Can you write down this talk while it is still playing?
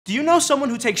Do you know someone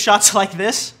who takes shots like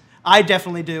this? I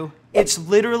definitely do. It's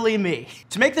literally me.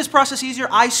 To make this process easier,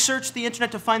 I searched the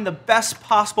internet to find the best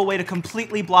possible way to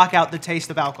completely block out the taste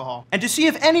of alcohol. And to see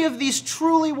if any of these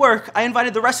truly work, I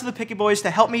invited the rest of the Picky Boys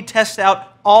to help me test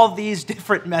out all these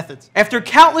different methods. After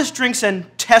countless drinks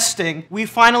and testing, we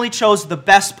finally chose the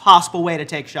best possible way to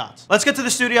take shots. Let's get to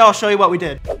the studio, I'll show you what we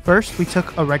did. First, we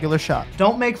took a regular shot.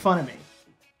 Don't make fun of me.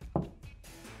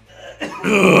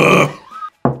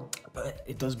 But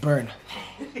it does burn.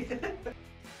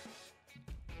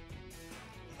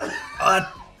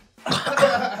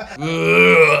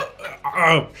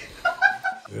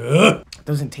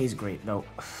 Doesn't taste great, no.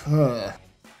 I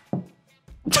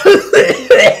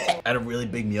had a really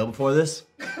big meal before this.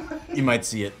 You might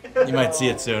see it. You might see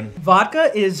it soon. Vodka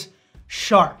is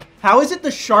sharp. How is it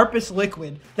the sharpest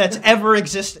liquid that's ever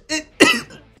existed?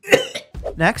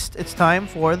 Next, it's time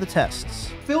for the tests.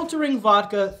 Filtering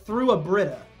vodka through a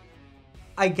Brita.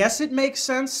 I guess it makes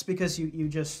sense because you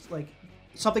just like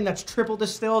something that's triple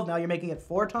distilled, now you're making it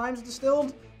 4 times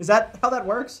distilled? Is that how that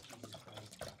works?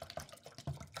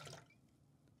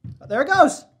 There it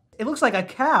goes. It looks like a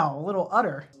cow, a little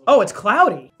udder. Oh, it's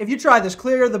cloudy. If you try this,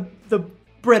 clear the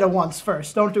Brita once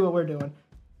first. Don't do what we're doing.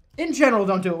 In general,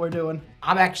 don't do what we're doing.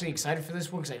 I'm actually excited for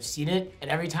this one because I've seen it,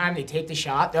 and every time they take the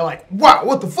shot, they're like, wow,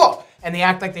 what the fuck? And they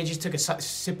act like they just took a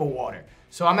sip of water.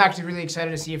 So I'm actually really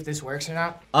excited to see if this works or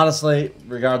not. Honestly,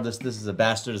 regardless, this is a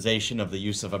bastardization of the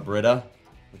use of a Brita,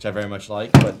 which I very much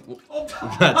like, but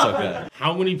that's okay.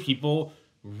 How many people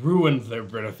ruined their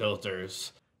Brita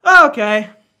filters? Okay.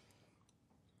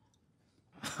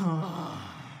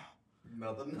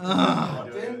 Nothing.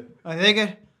 I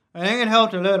think it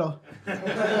helped a little.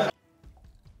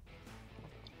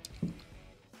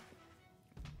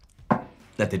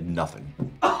 That did nothing.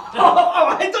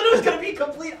 Oh, I thought it was gonna be a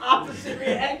complete opposite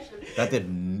reaction. That did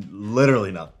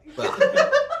literally nothing.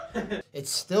 It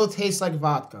still tastes like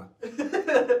vodka.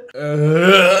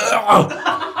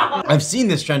 I've seen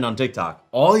this trend on TikTok.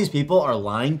 All these people are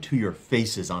lying to your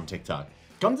faces on TikTok.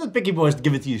 Come to the Picky Boys to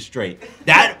give it to you straight.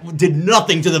 That did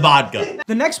nothing to the vodka.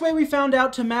 The next way we found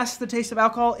out to mask the taste of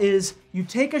alcohol is you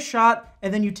take a shot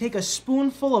and then you take a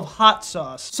spoonful of hot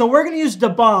sauce. So we're gonna use Da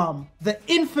Bomb, the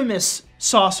infamous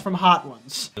sauce from Hot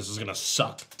Ones. This is gonna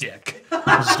suck dick.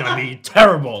 This is gonna be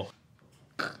terrible.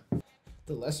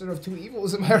 The lesser of two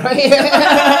evils, am I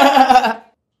right?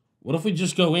 What if we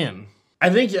just go in?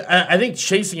 I think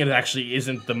chasing it actually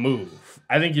isn't the move.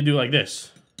 I think you do like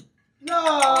this. No!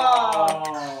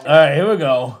 All right, here we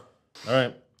go. All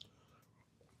right.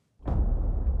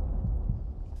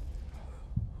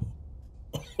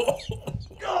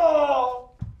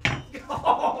 Oh!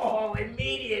 Oh,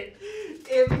 immediately.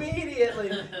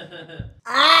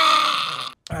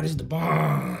 That is the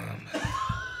bomb.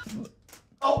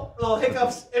 Oh, little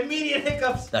hiccups, immediate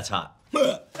hiccups. That's hot.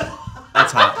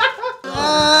 That's hot.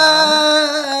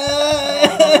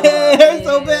 It's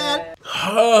so bad.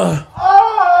 Oh!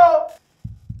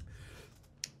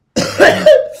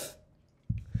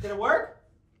 Did it work?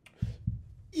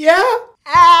 Yeah?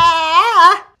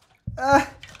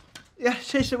 Yeah,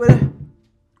 chase it with it.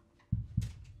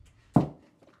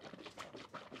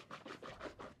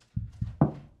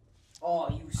 Oh,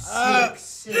 you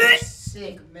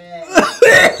sick man.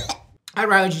 I'd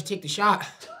rather just take the shot.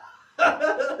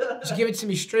 Just give it to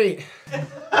me straight.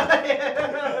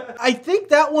 I think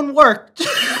that one worked.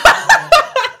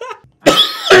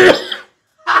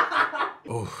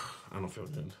 Oh, I don't feel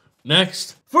good.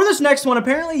 Next. For this next one,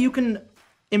 apparently you can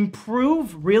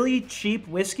improve really cheap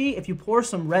whiskey if you pour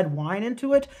some red wine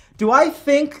into it. Do I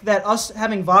think that us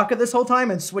having vodka this whole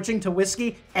time and switching to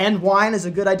whiskey and wine is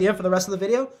a good idea for the rest of the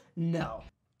video? No.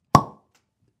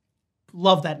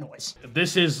 Love that noise.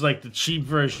 This is like the cheap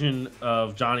version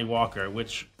of Johnny Walker,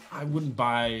 which I wouldn't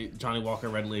buy Johnny Walker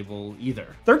Red Label either.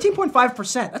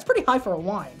 13.5%. That's pretty high for a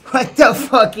wine. What the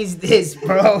fuck is this,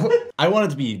 bro? I want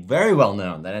it to be very well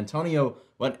known that Antonio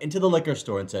went into the liquor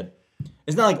store and said,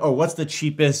 it's not like, oh, what's the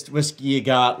cheapest whiskey you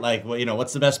got? Like, well, you know,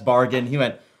 what's the best bargain? He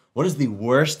went, what is the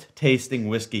worst tasting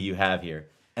whiskey you have here?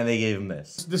 And they gave him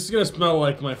this. This is gonna smell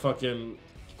like my fucking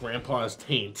grandpa's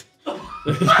taint.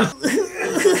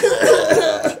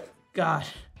 God.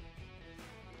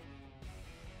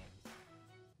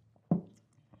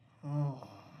 Oh.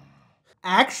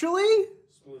 Actually,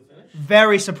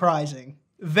 very surprising.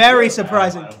 Very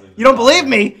surprising. You don't believe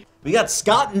me? We got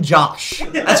Scott and Josh.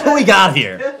 That's what we got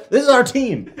here. This is our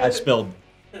team. I spilled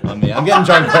on me. I'm getting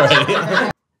drunk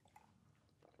already.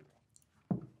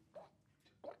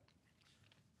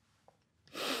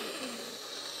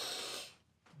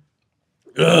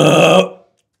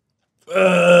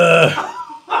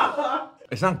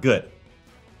 It's not good.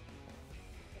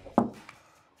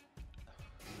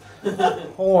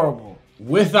 Horrible.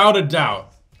 Without a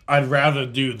doubt, I'd rather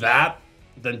do that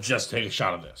than just take a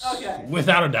shot of this. Okay.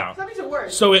 Without a doubt. That makes it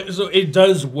worse. So it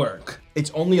does work. It's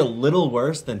only a little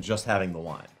worse than just having the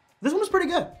wine. This one was pretty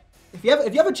good. If you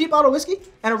have a cheap bottle of whiskey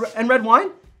and red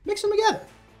wine, mix them together.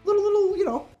 Little, you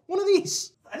know, one of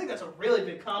these. I think that's a really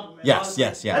big compliment. Yes, honestly.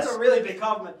 yes, yes. That's a really big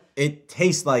compliment. It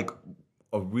tastes like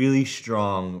a really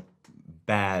strong,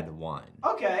 bad wine.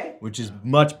 Okay. Which is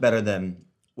much better than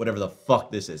whatever the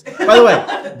fuck this is. By the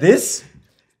way,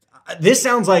 this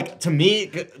sounds like, to me,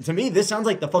 this sounds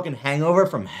like the fucking Hangover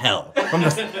from hell. From the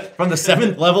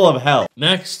 7th level of hell.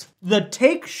 Next. The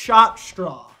take shot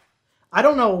straw. I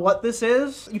don't know what this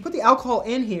is. You put the alcohol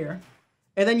in here,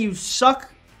 and then you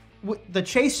suck the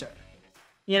chaser.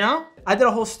 You know? I did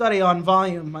a whole study on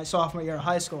volume my sophomore year of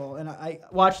high school, and I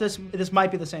watched this. This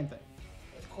might be the same thing.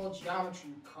 It's called geometry,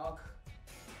 cuck.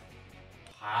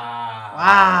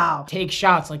 Wow. Take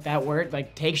shots, like that word.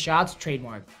 Like, take shots,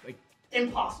 trademark. Like,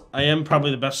 Impossible. I am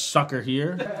probably the best sucker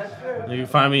here. You can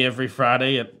find me every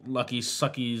Friday at Lucky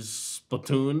Sucky's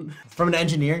Splatoon. From an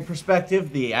engineering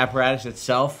perspective, the apparatus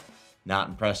itself, not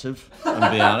impressive, I'm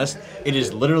gonna be honest. It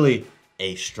is literally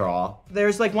a straw.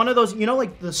 There's like one of those, you know,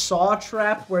 like the saw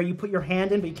trap where you put your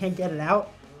hand in but you can't get it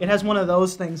out? It has one of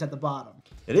those things at the bottom.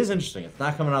 It is interesting. It's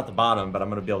not coming out the bottom, but I'm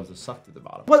gonna be able to suck to the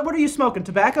bottom. What are you smoking?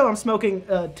 Tobacco? I'm smoking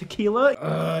tequila.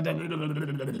 I'm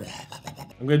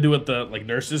gonna do what the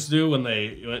nurses do when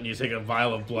you take a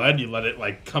vial of blood, you let it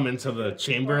like come into the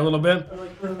chamber a little bit,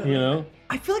 you know?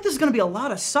 I feel like there's gonna be a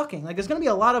lot of sucking. Like there's gonna be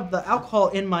a lot of the alcohol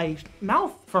in my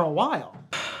mouth for a while.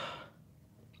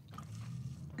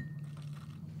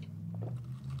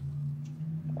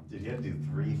 Dude, you have to do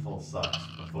 3 full sucks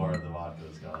before the vodka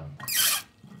is gone.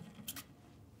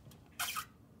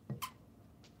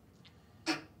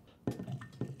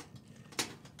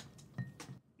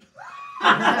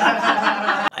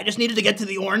 I just needed to get to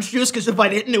the orange juice because if I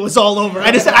didn't, it was all over.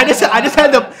 I just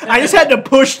had to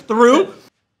push through.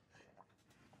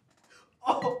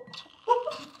 Oh.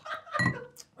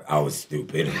 I was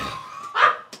stupid.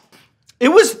 It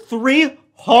was 3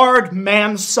 hard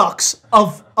man sucks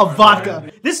of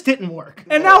vodka. This didn't work.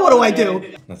 And now what do I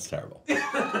do? That's terrible.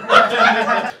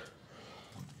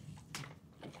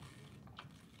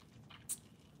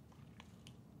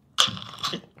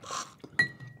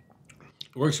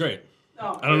 It works great.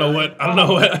 Oh, I don't know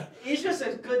what. He's just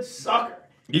a good sucker.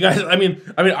 You guys, I mean,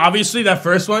 obviously that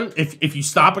first one, if you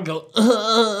stop and go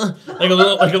like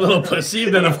a little pussy,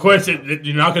 then of course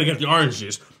you're not gonna get the orange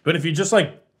juice. But if you just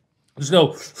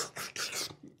go,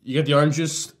 you get the orange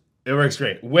juice. It works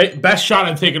great. Best shot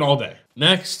I've taken all day.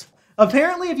 Next.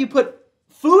 Apparently, if you put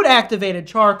food activated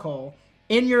charcoal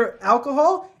in your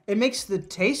alcohol, it makes the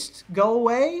taste go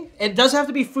away. It does have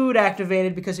to be food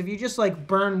activated because if you just like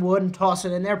burn wood and toss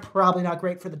it in there, probably not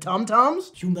great for the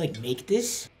tum-tums. You like make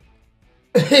this?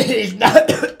 It's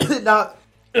not.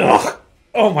 Ugh.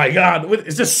 Oh my god,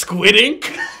 is this squid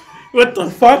ink? What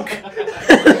the fuck?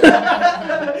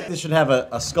 This should have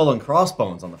a skull and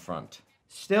crossbones on the front.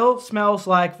 Still smells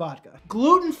like vodka.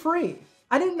 Gluten-free.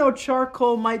 I didn't know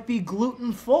charcoal might be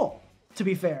gluten-full, to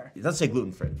be fair. It does say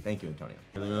gluten-free. Thank you, Antonio.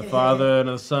 In the name of the Father, and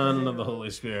of the Son, and of the Holy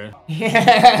Spirit.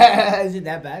 Yeah, is it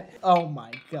that bad? Oh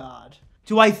my god.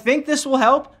 Do I think this will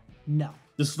help? No.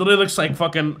 This literally looks like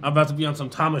fucking, I'm about to be on some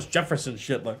Thomas Jefferson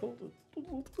shit, like,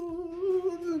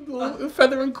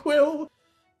 feather and quill.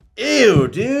 Ew,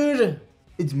 dude.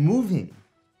 It's moving.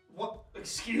 What?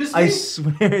 Excuse I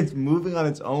swear it's moving on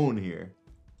its own here.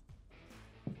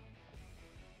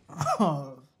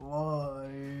 Oh,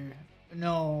 boy.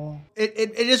 No.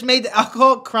 It just made the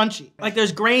alcohol crunchy. Like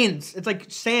there's grains. It's like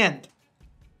sand.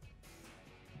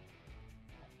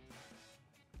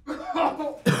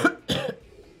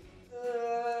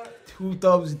 Two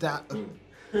thumbs down.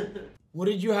 What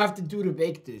did you have to do to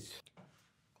bake this?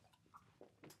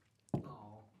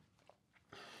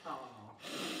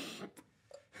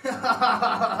 You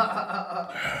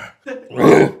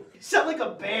sound like a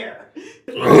bear.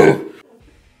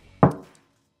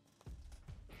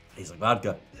 Tastes like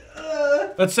vodka.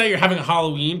 Let's say you're having a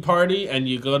Halloween party and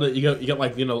you get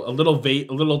like, you know, a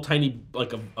little tiny,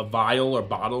 like a vial or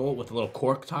bottle with a little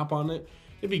cork top on it.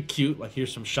 It'd be cute. Like,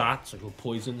 here's some shots, like little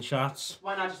poison shots.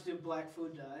 Why not just do black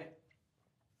food dye?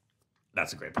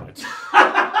 That's a great point.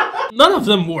 None of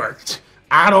them worked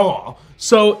at all.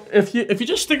 So if you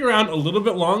just stick around a little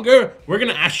bit longer, we're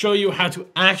gonna show you how to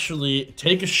actually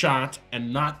take a shot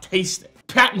and not taste it.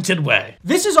 Patented way.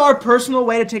 This is our personal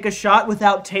way to take a shot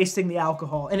without tasting the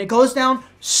alcohol, and it goes down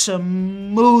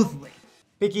smoothly.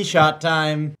 Picky shot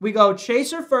time. We go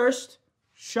chaser first,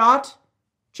 shot,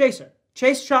 chaser.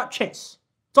 Chase, shot, chase.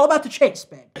 It's all about the chase,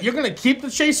 babe. You're gonna keep the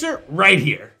chaser right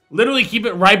here. Literally keep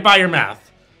it right by your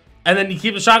mouth. And then you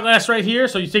keep the shot glass right here,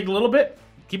 so you take a little bit,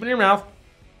 keep it in your mouth.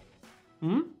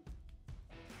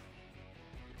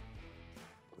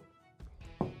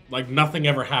 Like nothing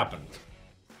ever happened.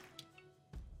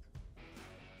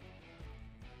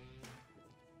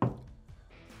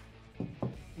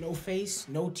 No face,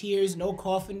 no tears, no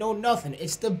coughing, no nothing.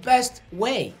 It's the best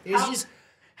way. There's just,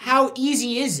 how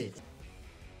easy is it?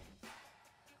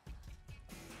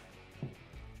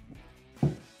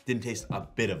 Didn't taste a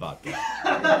bit of vodka.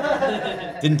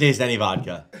 Didn't taste any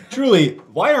vodka. Truly,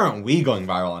 why aren't we going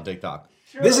viral on TikTok?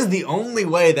 Sure. This is the only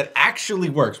way that actually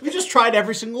works. We just tried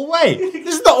every single way.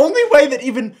 This is the only way that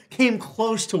even came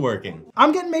close to working.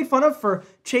 I'm getting made fun of for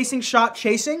chasing,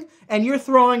 and you're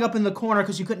throwing up in the corner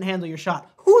because you couldn't handle your shot.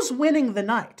 Who's winning the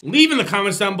night? Leave in the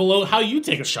comments down below how you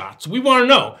take a shot. So we want to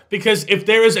know. Because if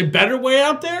there is a better way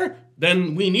out there,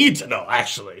 then we need to know,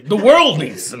 actually. The world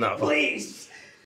needs to know. Please.